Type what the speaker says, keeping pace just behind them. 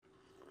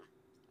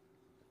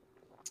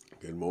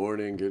Good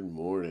morning. Good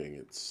morning.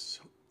 It's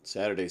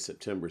Saturday,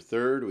 September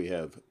 3rd. We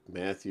have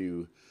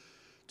Matthew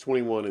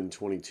 21 and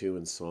 22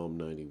 and Psalm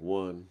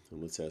 91.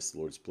 And let's ask the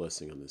Lord's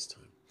blessing on this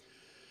time.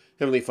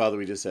 Heavenly Father,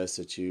 we just ask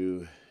that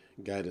you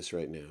guide us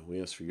right now.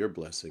 We ask for your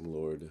blessing,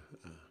 Lord,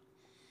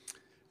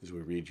 as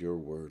we read your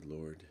word,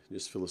 Lord.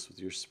 Just fill us with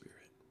your spirit.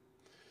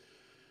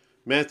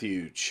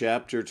 Matthew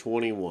chapter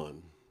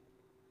 21.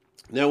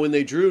 Now when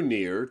they drew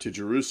near to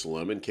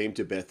Jerusalem and came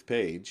to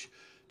Bethphage,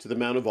 to the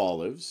Mount of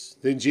Olives,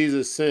 then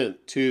Jesus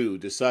sent 2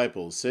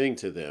 disciples, saying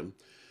to them,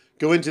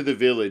 Go into the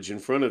village in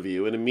front of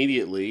you, and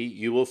immediately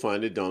you will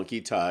find a donkey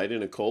tied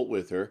and a colt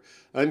with her.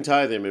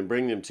 Untie them and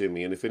bring them to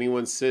me. And if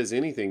anyone says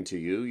anything to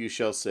you, you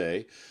shall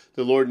say,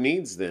 The Lord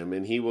needs them,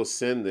 and he will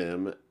send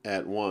them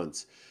at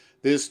once.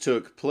 This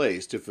took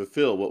place to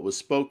fulfill what was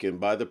spoken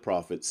by the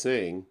prophet,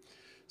 saying,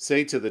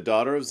 Say to the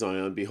daughter of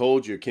Zion,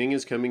 Behold, your king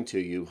is coming to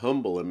you,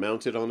 humble and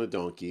mounted on a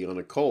donkey, on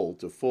a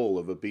colt, full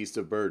of a beast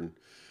of burden.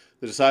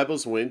 The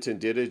disciples went and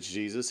did as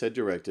Jesus had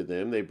directed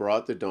them. They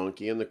brought the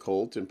donkey and the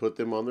colt and put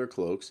them on their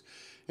cloaks,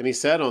 and he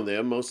sat on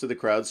them. Most of the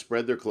crowd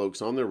spread their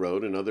cloaks on the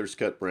road, and others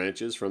cut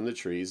branches from the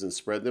trees and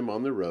spread them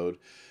on the road.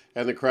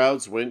 And the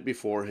crowds went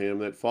before him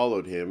that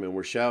followed him, and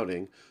were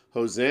shouting,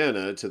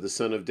 Hosanna to the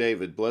Son of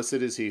David. Blessed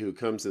is he who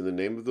comes in the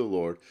name of the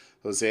Lord.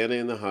 Hosanna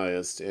in the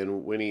highest.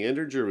 And when he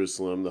entered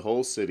Jerusalem, the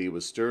whole city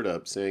was stirred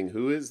up, saying,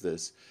 Who is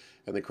this?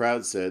 And the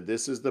crowd said,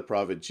 This is the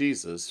prophet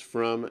Jesus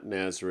from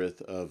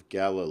Nazareth of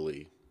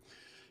Galilee.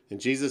 And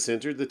Jesus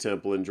entered the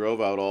temple and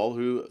drove out all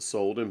who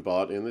sold and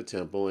bought in the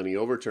temple, and he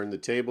overturned the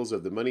tables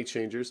of the money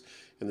changers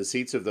and the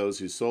seats of those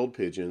who sold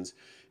pigeons.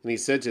 And he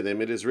said to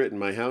them, It is written,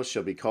 My house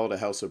shall be called a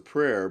house of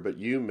prayer, but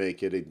you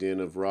make it a den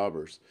of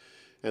robbers.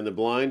 And the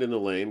blind and the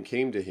lame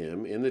came to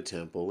him in the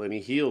temple, and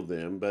he healed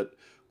them. But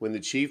when the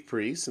chief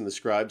priests and the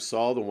scribes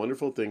saw the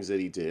wonderful things that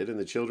he did, and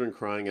the children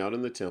crying out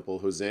in the temple,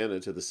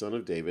 Hosanna to the Son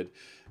of David,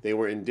 they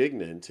were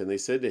indignant, and they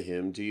said to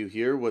him, Do you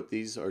hear what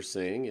these are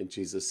saying? And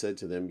Jesus said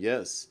to them,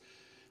 Yes.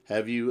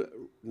 Have you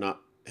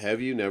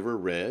never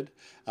read?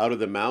 Out of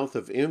the mouth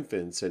of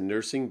infants and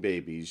nursing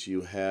babies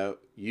you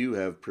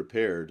have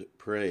prepared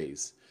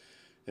praise.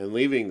 And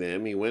leaving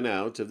them, he went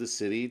out of the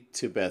city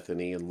to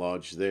Bethany and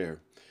lodged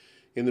there.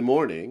 In the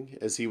morning,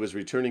 as he was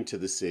returning to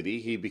the city,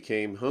 he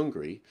became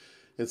hungry,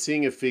 and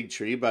seeing a fig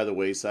tree by the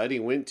wayside, he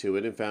went to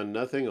it and found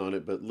nothing on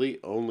it but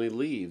only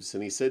leaves.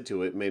 And he said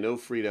to it, May no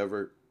fruit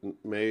ever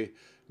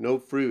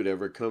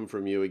come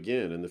from you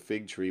again. And the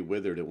fig tree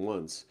withered at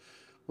once.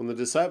 When the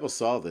disciples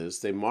saw this,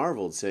 they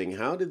marveled, saying,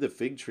 How did the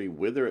fig tree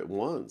wither at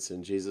once?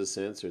 And Jesus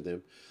answered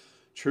them,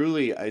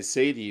 Truly I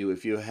say to you,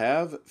 if you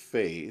have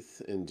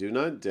faith and do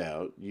not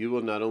doubt, you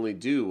will not only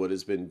do what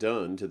has been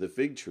done to the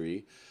fig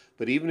tree,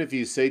 but even if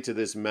you say to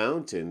this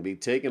mountain, Be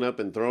taken up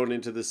and thrown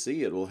into the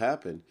sea, it will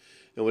happen.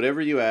 And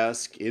whatever you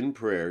ask in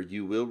prayer,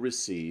 you will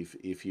receive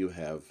if you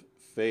have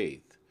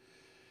faith.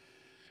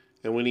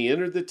 And when he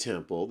entered the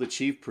temple, the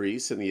chief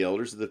priests and the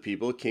elders of the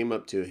people came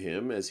up to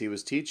him as he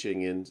was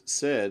teaching and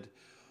said,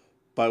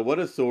 By what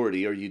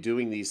authority are you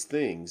doing these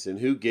things, and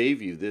who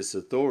gave you this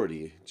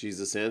authority?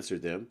 Jesus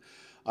answered them,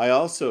 I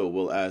also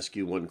will ask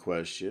you one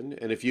question,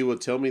 and if you will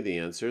tell me the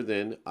answer,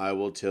 then I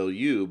will tell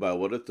you by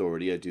what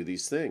authority I do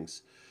these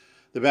things.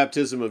 The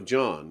baptism of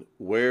John,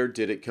 where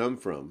did it come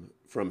from?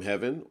 From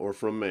heaven or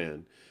from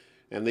man?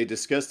 And they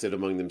discussed it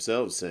among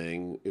themselves,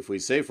 saying, If we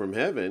say from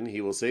heaven,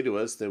 he will say to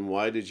us, Then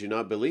why did you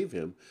not believe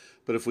him?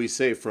 But if we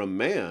say from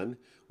man,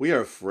 we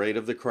are afraid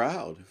of the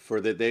crowd, for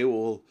they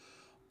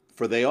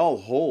all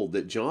hold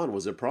that John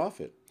was a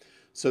prophet.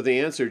 So they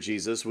answered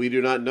Jesus, We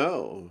do not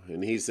know.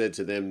 And he said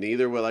to them,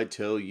 Neither will I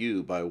tell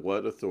you by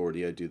what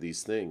authority I do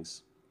these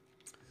things.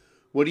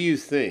 What do you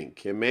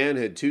think? A man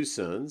had 2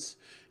 sons,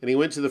 and he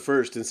went to the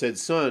first and said,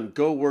 Son,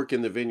 go work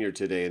in the vineyard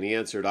today. And he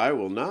answered, I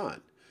will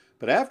not.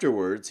 But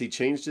afterwards he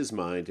changed his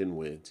mind and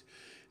went.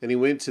 And he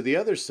went to the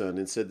other son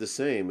and said the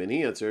same. And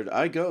he answered,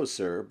 I go,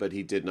 sir. But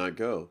he did not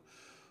go.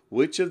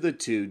 Which of the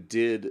 2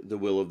 did the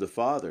will of the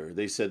Father?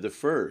 They said, The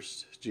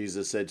first.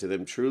 Jesus said to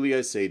them, Truly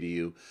I say to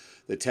you,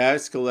 the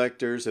tax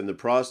collectors and the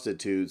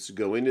prostitutes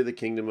go into the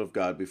kingdom of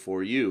God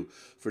before you.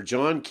 For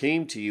John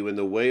came to you in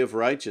the way of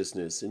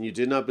righteousness, and you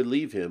did not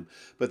believe him.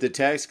 But the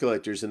tax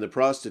collectors and the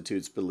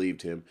prostitutes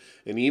believed him.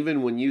 And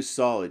even when you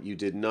saw it, you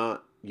did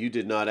not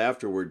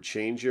afterward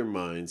change your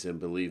minds and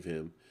believe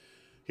him.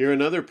 Here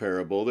another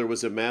parable. There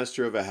was a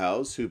master of a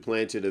house who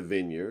planted a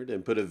vineyard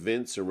and put a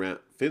fence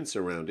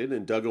around it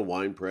and dug a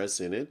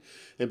winepress in it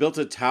and built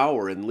a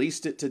tower and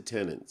leased it to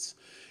tenants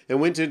and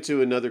went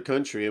into another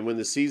country. And when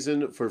the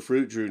season for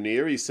fruit drew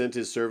near, he sent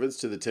his servants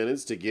to the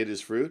tenants to get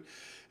his fruit.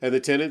 And the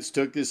tenants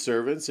took his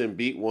servants and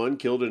beat one,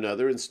 killed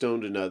another, and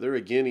stoned another.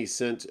 Again he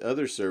sent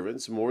other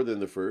servants, more than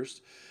the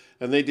first,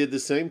 and they did the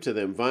same to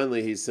them.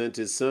 Finally he sent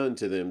his son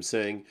to them,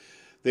 saying,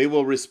 They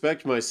will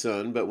respect my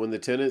son. But when the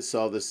tenants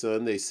saw the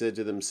son, they said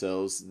to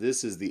themselves,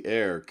 This is the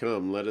heir.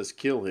 Come, let us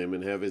kill him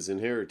and have his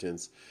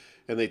inheritance.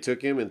 And they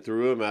took him and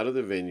threw him out of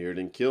the vineyard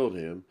and killed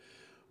him.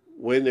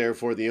 When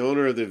therefore the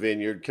owner of the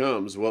vineyard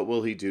comes, what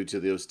will he do to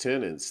those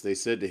tenants? They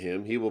said to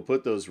him, he will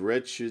put those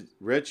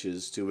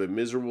wretches to a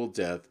miserable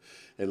death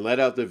and let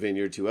out the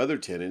vineyard to other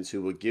tenants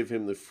who will give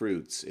him the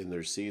fruits in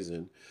their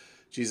season.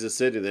 Jesus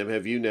said to them,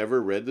 have you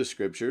never read the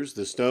scriptures?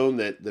 The stone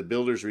that the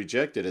builders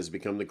rejected has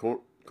become the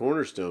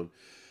cornerstone.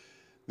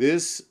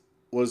 This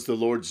was the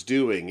Lord's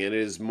doing, and it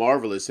is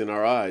marvelous in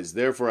our eyes.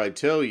 Therefore I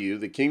tell you,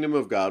 the kingdom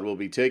of God will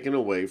be taken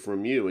away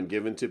from you and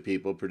given to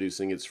people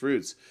producing its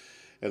fruits.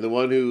 And the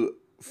one who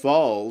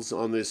falls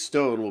on this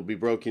stone will be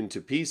broken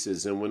to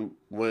pieces, and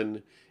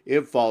when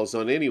it falls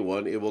on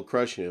anyone, it will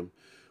crush him.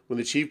 When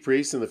the chief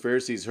priests and the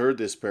Pharisees heard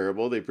this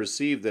parable, they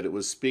perceived that it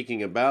was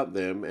speaking about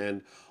them,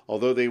 and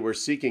although they were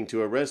seeking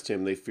to arrest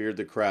him, they feared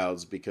the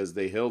crowds, because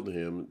they held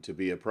him to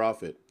be a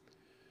prophet.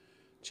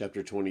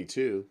 Chapter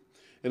 22.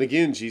 And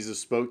again Jesus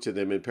spoke to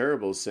them in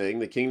parables, saying,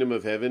 the kingdom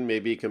of heaven may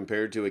be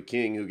compared to a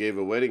king who gave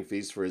a wedding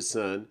feast for his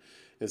son,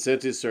 and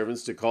sent his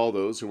servants to call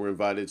those who were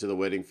invited to the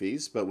wedding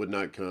feast, but would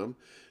not come.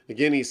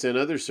 Again he sent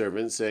other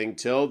servants, saying,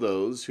 tell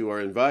those who are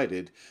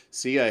invited,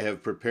 see, I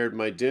have prepared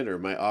my dinner.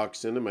 My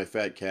oxen and my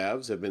fat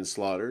calves have been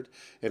slaughtered,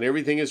 and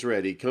everything is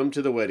ready. Come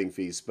to the wedding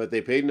feast. But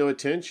they paid no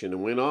attention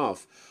and went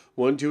off,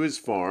 one to his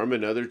farm,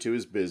 another to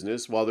his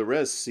business, while the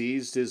rest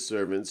seized his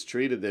servants,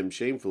 treated them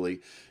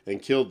shamefully,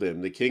 and killed them.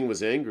 The king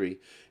was angry,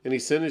 and he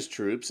sent his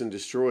troops and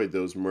destroyed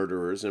those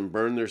murderers and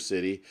burned their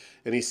city.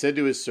 And he said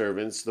to his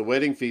servants, the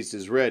wedding feast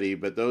is ready,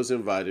 but those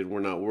invited were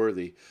not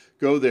worthy.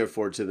 Go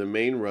therefore to the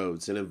main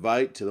roads, and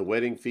invite to the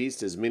wedding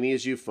feast as many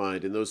as you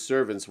find. And those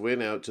servants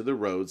went out to the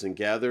roads and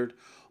gathered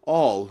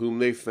all whom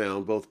they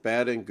found, both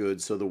bad and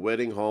good. So the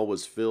wedding hall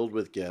was filled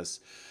with guests.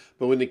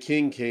 But when the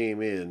king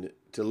came in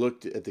to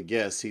look at the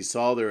guests, he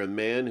saw there a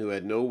man who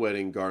had no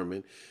wedding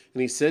garment.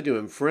 And he said to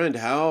him, friend,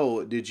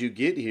 how did you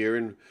get here,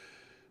 and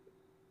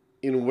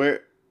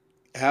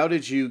how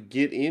did you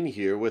get in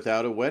here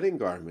without a wedding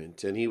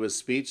garment? And he was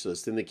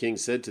speechless. Then the king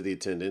said to the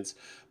attendants,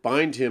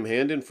 bind him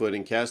hand and foot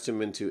and cast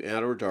him into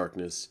outer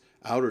darkness,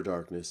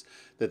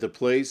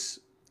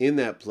 that in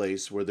that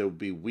place where there will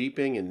be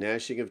weeping and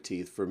gnashing of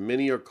teeth, for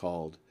many are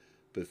called,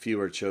 but few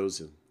are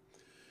chosen.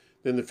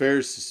 Then the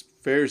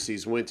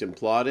Pharisees went and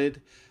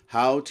plotted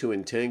how to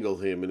entangle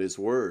him in his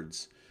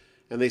words.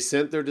 And they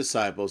sent their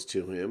disciples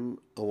to him,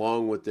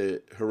 along with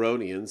the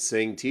Herodians,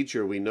 saying,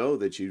 teacher, we know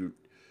that you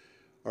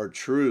are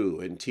true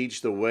and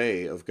teach the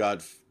way of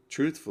God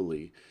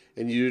truthfully,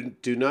 and you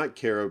do not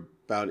care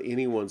about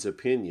anyone's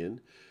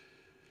opinion,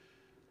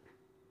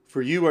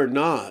 for you are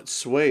not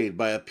swayed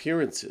by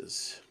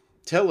appearances.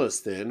 Tell us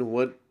then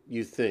what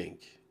you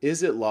think.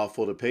 Is it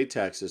lawful to pay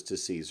taxes to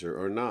Caesar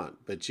or not?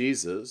 But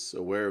Jesus,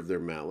 aware of their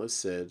malice,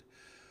 said,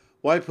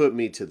 why put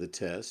me to the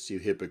test, you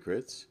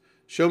hypocrites?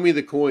 Show me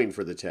the coin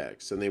for the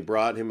tax. And they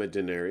brought him a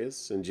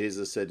denarius. And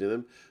Jesus said to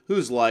them,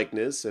 whose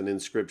likeness and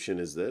inscription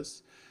is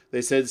this?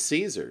 They said,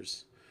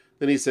 Caesar's.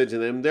 Then he said to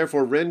them,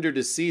 therefore render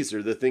to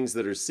Caesar the things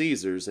that are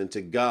Caesar's, and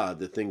to God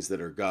the things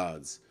that are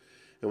God's.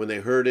 And when they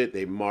heard it,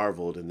 they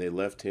marveled, and they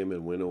left him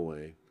and went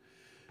away.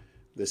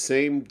 The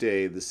same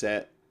day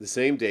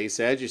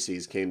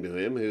Sadducees came to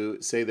him,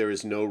 who say there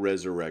is no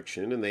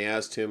resurrection, and they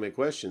asked him a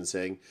question,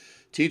 saying,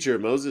 teacher,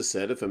 Moses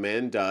said, if a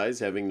man dies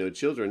having no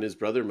children, his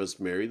brother must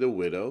marry the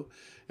widow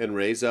and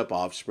raise up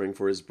offspring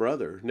for his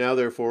brother. Now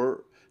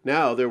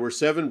there were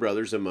 7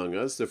 brothers among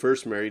us. The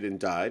first married and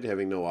died,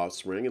 having no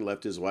offspring, and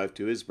left his wife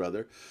to his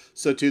brother.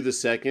 So to the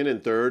second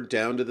and third,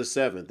 down to the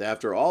 7th.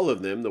 After all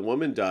of them, the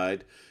woman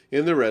died.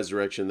 In the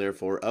resurrection,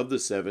 therefore, of the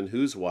 7,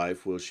 whose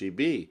wife will she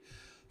be?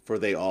 For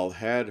they all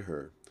had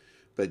her.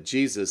 But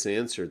Jesus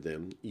answered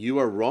them, you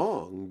are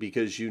wrong,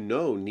 because you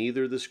know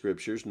neither the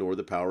Scriptures nor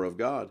the power of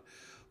God.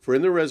 For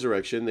in the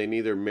resurrection they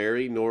neither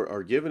marry nor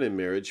are given in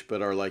marriage,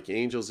 but are like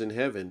angels in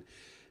heaven.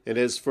 And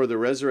as for the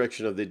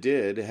resurrection of the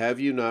dead, have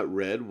you not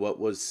read what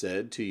was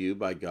said to you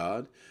by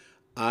God?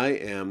 I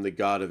am the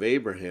God of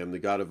Abraham, the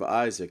God of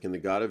Isaac, and the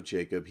God of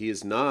Jacob. He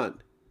is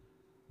not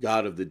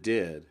God of the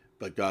dead,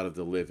 but God of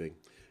the living.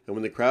 And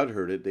when the crowd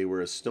heard it, they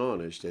were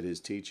astonished at his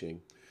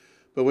teaching.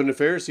 But when the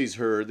Pharisees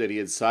heard that he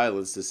had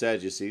silenced the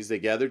Sadducees, they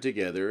gathered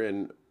together,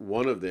 and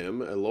one of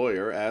them, a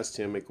lawyer, asked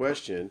him a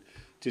question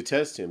to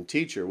test him.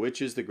 Teacher,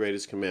 which is the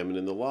greatest commandment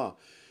in the law?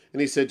 And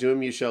he said to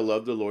him, you shall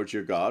love the Lord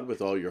your God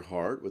with all your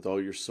heart, with all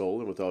your soul,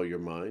 and with all your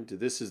mind.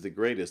 This is the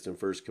greatest and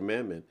first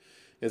commandment.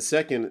 And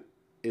second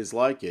is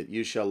like it,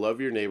 you shall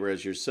love your neighbor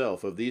as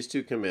yourself. Of these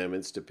 2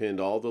 commandments depend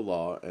all the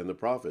law and the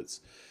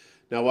prophets.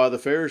 Now while the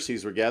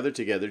Pharisees were gathered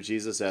together,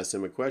 Jesus asked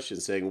them a question,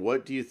 saying,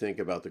 what do you think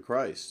about the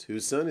Christ?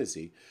 Whose son is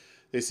he?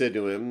 They said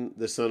to him,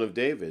 the son of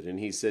David. And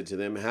he said to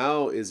them,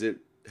 How is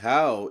it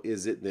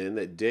then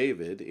that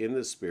David in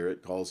the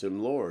Spirit calls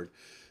him Lord,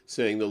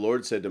 saying, the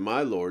Lord said to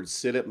my Lord,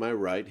 sit at my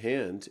right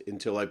hand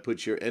until I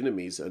put your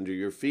enemies under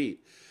your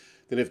feet?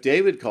 Then if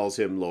David calls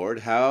him Lord,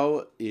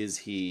 how is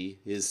he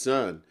his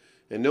son?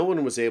 And no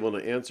one was able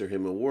to answer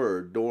him a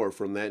word, nor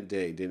from that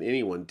day did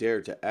anyone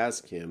dare to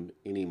ask him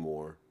any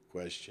more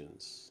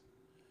questions.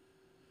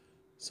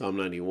 Psalm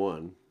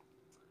 91,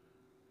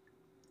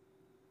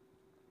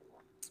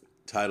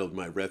 titled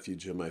My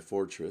Refuge and My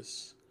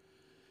Fortress.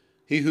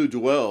 He who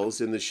dwells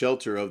in the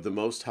shelter of the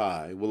Most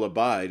High will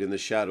abide in the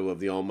shadow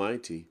of the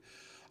Almighty.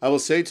 I will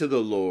say to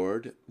the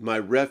Lord, my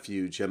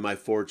refuge and my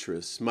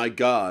fortress, my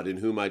God in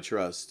whom I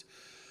trust.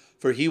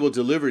 For he will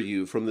deliver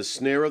you from the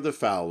snare of the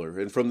fowler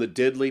and from the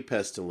deadly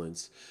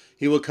pestilence.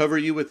 He will cover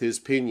you with his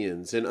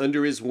pinions, and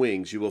under his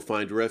wings you will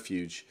find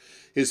refuge.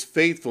 His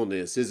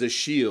faithfulness is a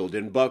shield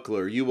and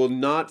buckler. You will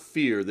not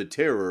fear the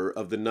terror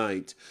of the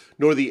night,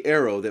 nor the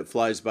arrow that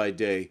flies by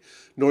day,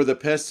 nor the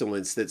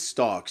pestilence that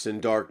stalks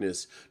in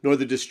darkness, nor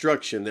the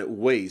destruction that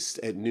wastes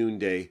at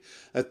noonday.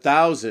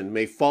 1,000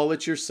 may fall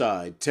at your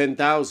side,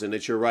 10,000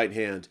 at your right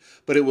hand,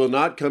 but it will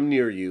not come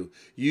near you.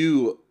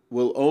 You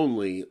will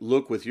only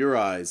look with your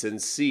eyes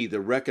and see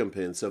the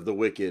recompense of the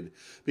wicked,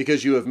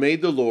 because you have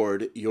made the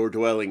Lord your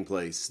dwelling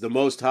place, the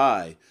Most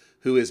High,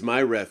 who is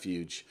my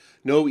refuge.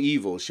 No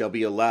evil shall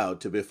be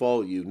allowed to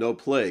befall you, no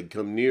plague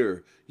come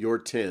near your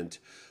tent.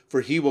 For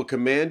he will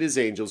command his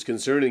angels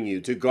concerning you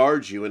to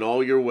guard you in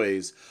all your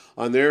ways.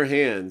 On their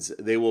hands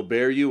they will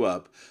bear you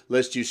up,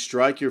 lest you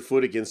strike your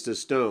foot against a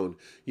stone.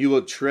 You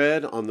will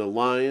tread on the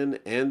lion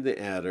and the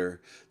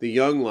adder, the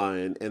young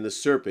lion and the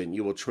serpent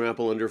you will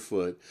trample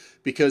underfoot.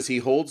 Because he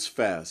holds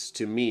fast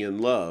to me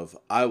in love,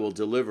 I will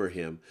deliver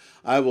him.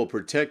 I will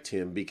protect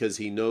him because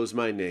he knows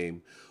my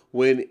name.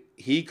 When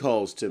he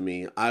calls to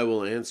me, I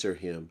will answer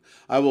him.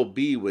 I will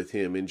be with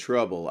him in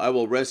trouble. I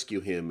will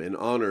rescue him and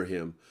honor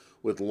him.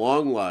 With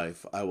long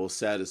life I will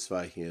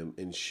satisfy him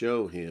and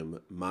show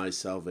him my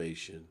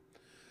salvation.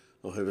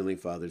 Oh, Heavenly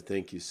Father,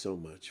 thank you so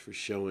much for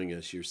showing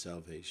us your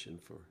salvation,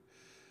 for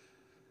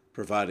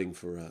providing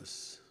for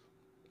us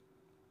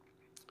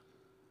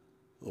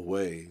a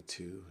way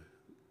to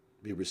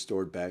be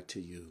restored back to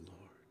you,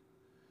 Lord,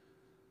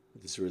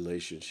 with this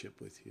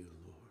relationship with you,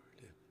 Lord.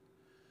 And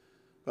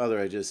Father,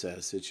 I just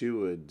ask that you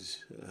would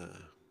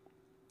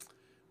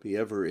be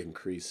ever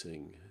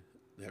increasing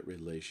that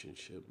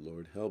relationship.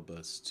 Lord, help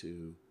us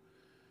to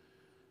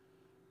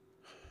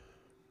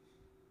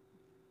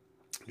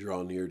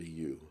draw near to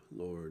you,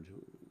 Lord.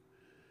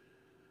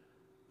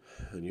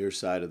 On your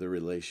side of the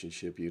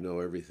relationship, you know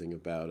everything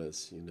about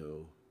us.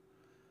 You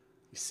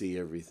see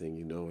everything,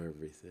 you know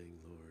everything,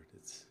 Lord.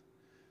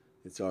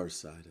 It's our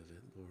side of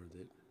it, Lord,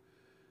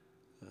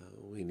 that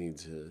we need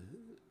to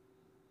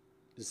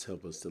just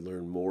help us to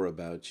learn more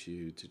about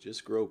you, to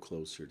just grow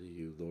closer to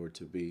you, Lord,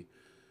 to be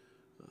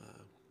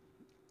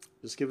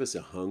just give us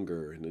a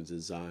hunger and a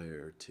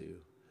desire to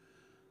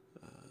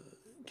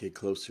get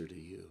closer to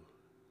you,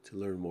 to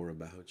learn more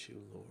about you,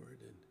 Lord,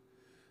 and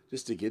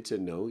just to get to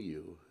know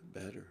you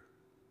better.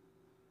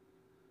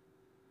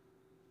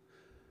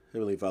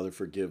 Heavenly Father,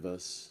 forgive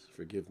us,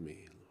 forgive me,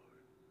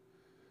 Lord,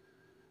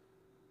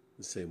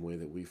 the same way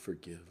that we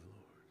forgive,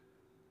 Lord.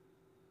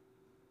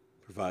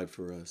 Provide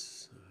for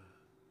us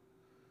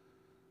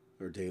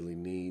our daily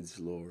needs,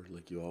 Lord,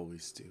 like you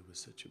always do with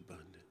such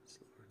abundance.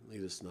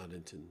 Lead us not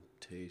into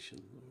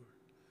temptation, Lord.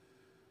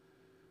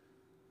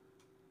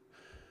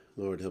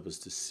 Lord, help us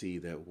to see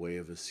that way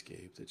of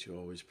escape that you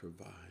always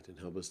provide, and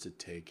help us to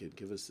take it.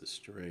 Give us the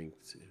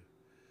strength to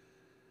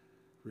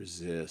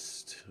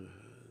resist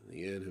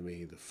the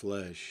enemy, the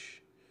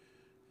flesh,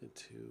 and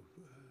to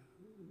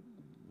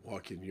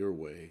walk in your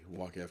way,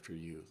 walk after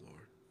you, Lord.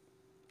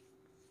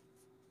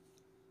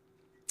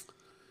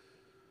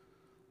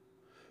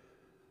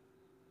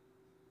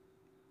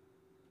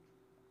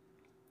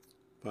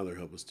 Father,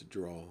 help us to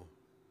draw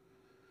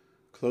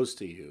close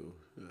to you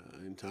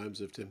in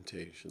times of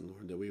temptation,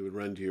 Lord, that we would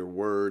run to your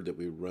word, that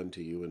we would run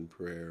to you in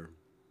prayer.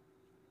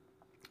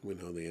 We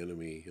know the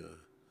enemy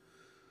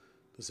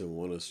doesn't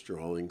want us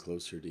drawing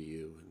closer to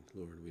you, and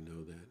Lord, we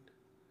know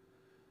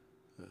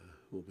that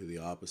will be the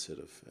opposite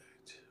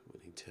effect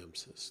when he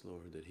tempts us,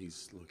 Lord, that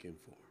he's looking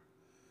for.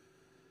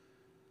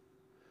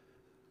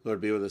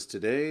 Lord, be with us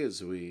today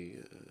as we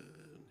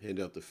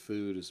hand out the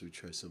food, as we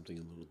try something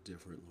a little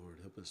different, Lord.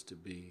 Help us to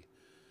be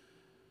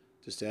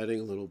just adding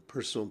a little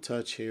personal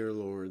touch here,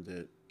 Lord,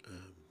 that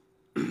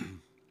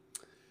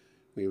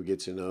we would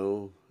get to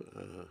know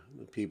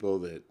the people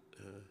that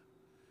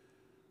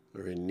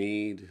are in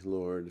need,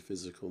 Lord,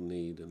 physical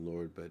need, and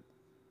Lord, but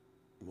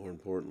more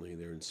importantly,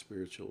 they're in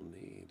spiritual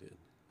need. And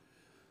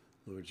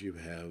Lord, you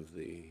have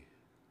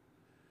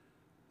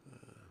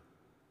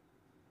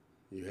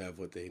you have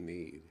what they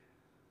need.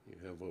 You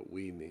have what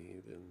we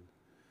need. And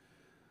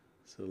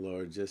so,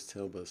 Lord, just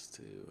help us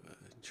to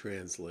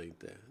translate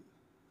that.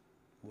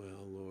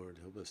 Well, Lord,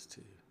 help us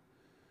to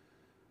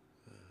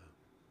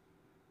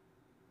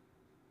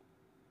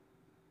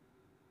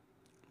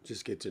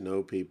just get to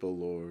know people,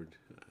 Lord.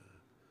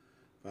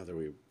 Father,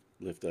 we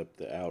lift up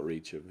the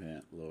outreach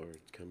event, Lord,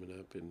 coming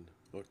up in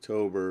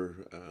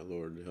October.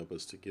 Lord, help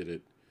us to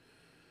get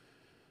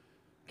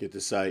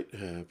the site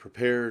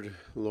prepared,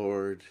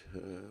 Lord,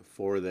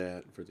 for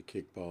that, for the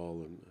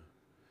kickball and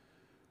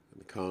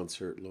the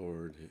concert,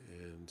 Lord.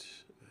 And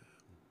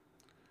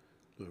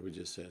Lord, we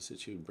just ask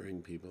that you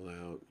bring people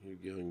out, your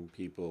young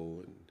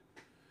people and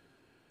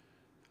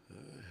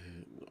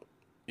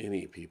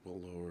any people,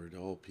 Lord,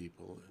 all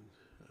people, and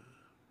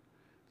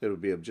that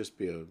would just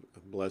be a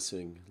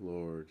blessing,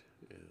 Lord,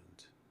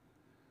 and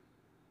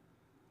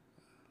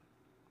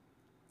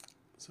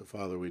So,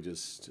 Father, we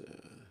just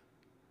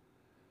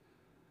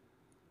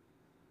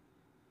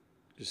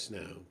now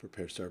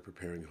start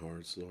preparing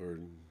hearts,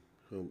 Lord.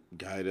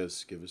 Guide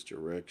us, give us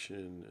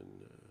direction,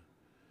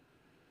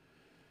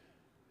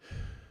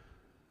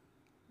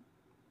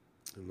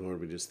 and Lord,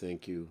 we just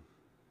thank you.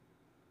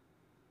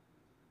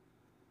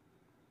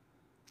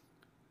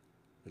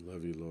 We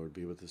love you, Lord.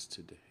 Be with us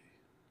today.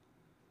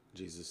 In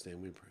Jesus'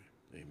 name we pray.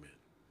 Amen.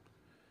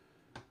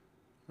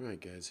 All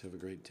right, guys, have a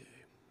great day.